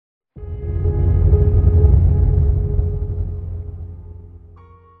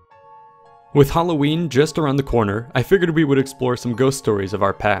With Halloween just around the corner, I figured we would explore some ghost stories of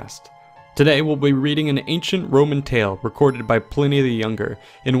our past. Today we'll be reading an ancient Roman tale recorded by Pliny the Younger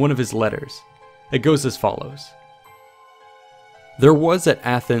in one of his letters. It goes as follows. There was at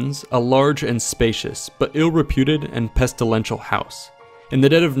Athens a large and spacious, but ill-reputed and pestilential house. In the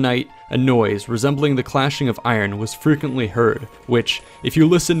dead of night, a noise resembling the clashing of iron was frequently heard, which, if you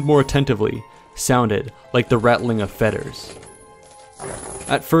listened more attentively, sounded like the rattling of fetters.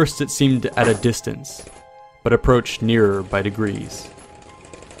 At first it seemed at a distance, but approached nearer by degrees.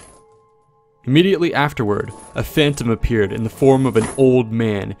 Immediately afterward, a phantom appeared in the form of an old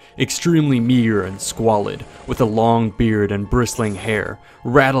man, extremely meager and squalid, with a long beard and bristling hair,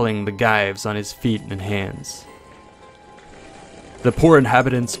 rattling the gyves on his feet and hands. The poor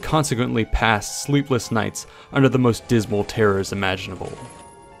inhabitants consequently passed sleepless nights under the most dismal terrors imaginable.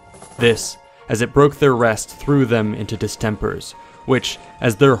 This, as it broke their rest, threw them into distempers, which,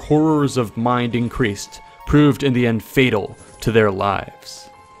 as their horrors of mind increased, proved in the end fatal to their lives.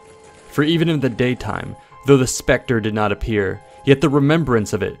 For even in the daytime, though the spectre did not appear, yet the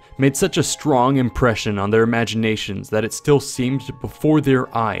remembrance of it made such a strong impression on their imaginations that it still seemed before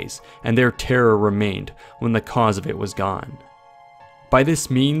their eyes, and their terror remained when the cause of it was gone. By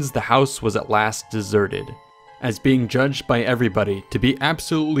this means the house was at last deserted, as being judged by everybody to be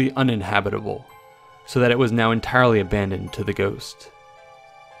absolutely uninhabitable, so that it was now entirely abandoned to the ghost.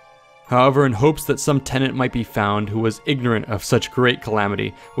 However, in hopes that some tenant might be found who was ignorant of such great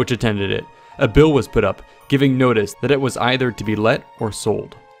calamity which attended it, a bill was put up giving notice that it was either to be let or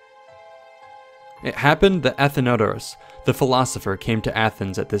sold. It happened that Athenodorus, the philosopher, came to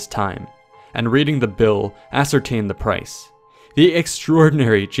Athens at this time, and reading the bill, ascertained the price. The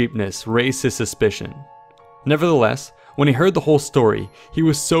extraordinary cheapness raised his suspicion. Nevertheless, when he heard the whole story, he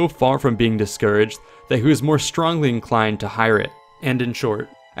was so far from being discouraged that he was more strongly inclined to hire it, and in short,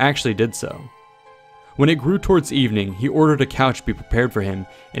 actually did so. When it grew towards evening, he ordered a couch be prepared for him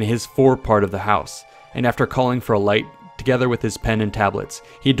in his forepart of the house, and after calling for a light, together with his pen and tablets,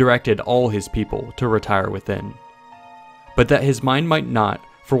 he directed all his people to retire within. But that his mind might not,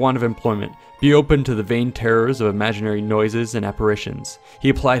 for want of employment, be open to the vain terrors of imaginary noises and apparitions, he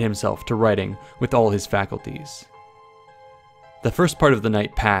applied himself to writing with all his faculties. The first part of the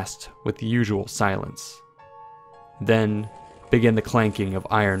night passed with the usual silence. Then began the clanking of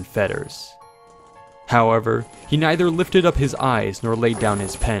iron fetters. However, he neither lifted up his eyes nor laid down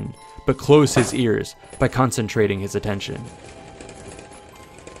his pen, but closed his ears by concentrating his attention.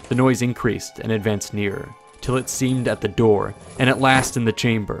 The noise increased and advanced nearer, till it seemed at the door, and at last in the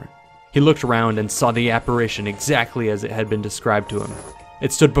chamber. He looked around and saw the apparition exactly as it had been described to him.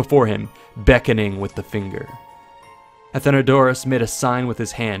 It stood before him, beckoning with the finger. Athenodorus made a sign with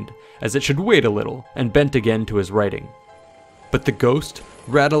his hand, as it should wait a little, and bent again to his writing. But the ghost,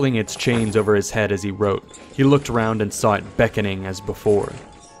 rattling its chains over his head as he wrote, he looked around and saw it beckoning as before.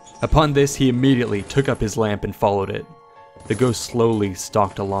 Upon this he immediately took up his lamp and followed it. The ghost slowly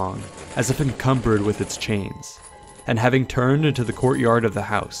stalked along, as if encumbered with its chains, and having turned into the courtyard of the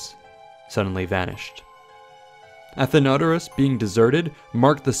house, suddenly vanished. Athenodorus, being deserted,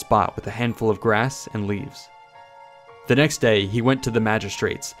 marked the spot with a handful of grass and leaves. The next day he went to the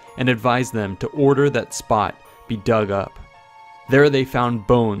magistrates and advised them to order that spot be dug up. There they found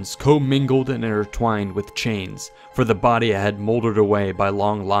bones commingled and intertwined with chains, for the body had molded away by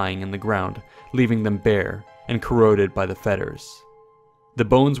long lying in the ground, leaving them bare and corroded by the fetters. The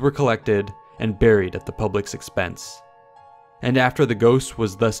bones were collected and buried at the public's expense. And after the ghost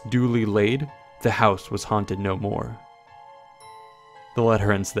was thus duly laid, the house was haunted no more. The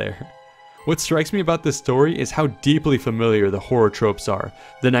letter ends there. What strikes me about this story is how deeply familiar the horror tropes are.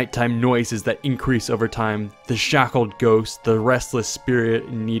 The nighttime noises that increase over time, the shackled ghost, the restless spirit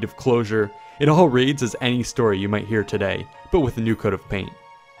in need of closure. It all reads as any story you might hear today, but with a new coat of paint.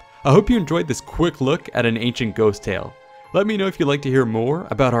 I hope you enjoyed this quick look at an ancient ghost tale. Let me know if you'd like to hear more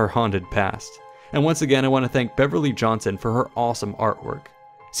about our haunted past. And once again, I want to thank Beverly Johnson for her awesome artwork.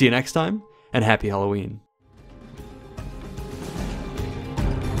 See you next time, and happy Halloween.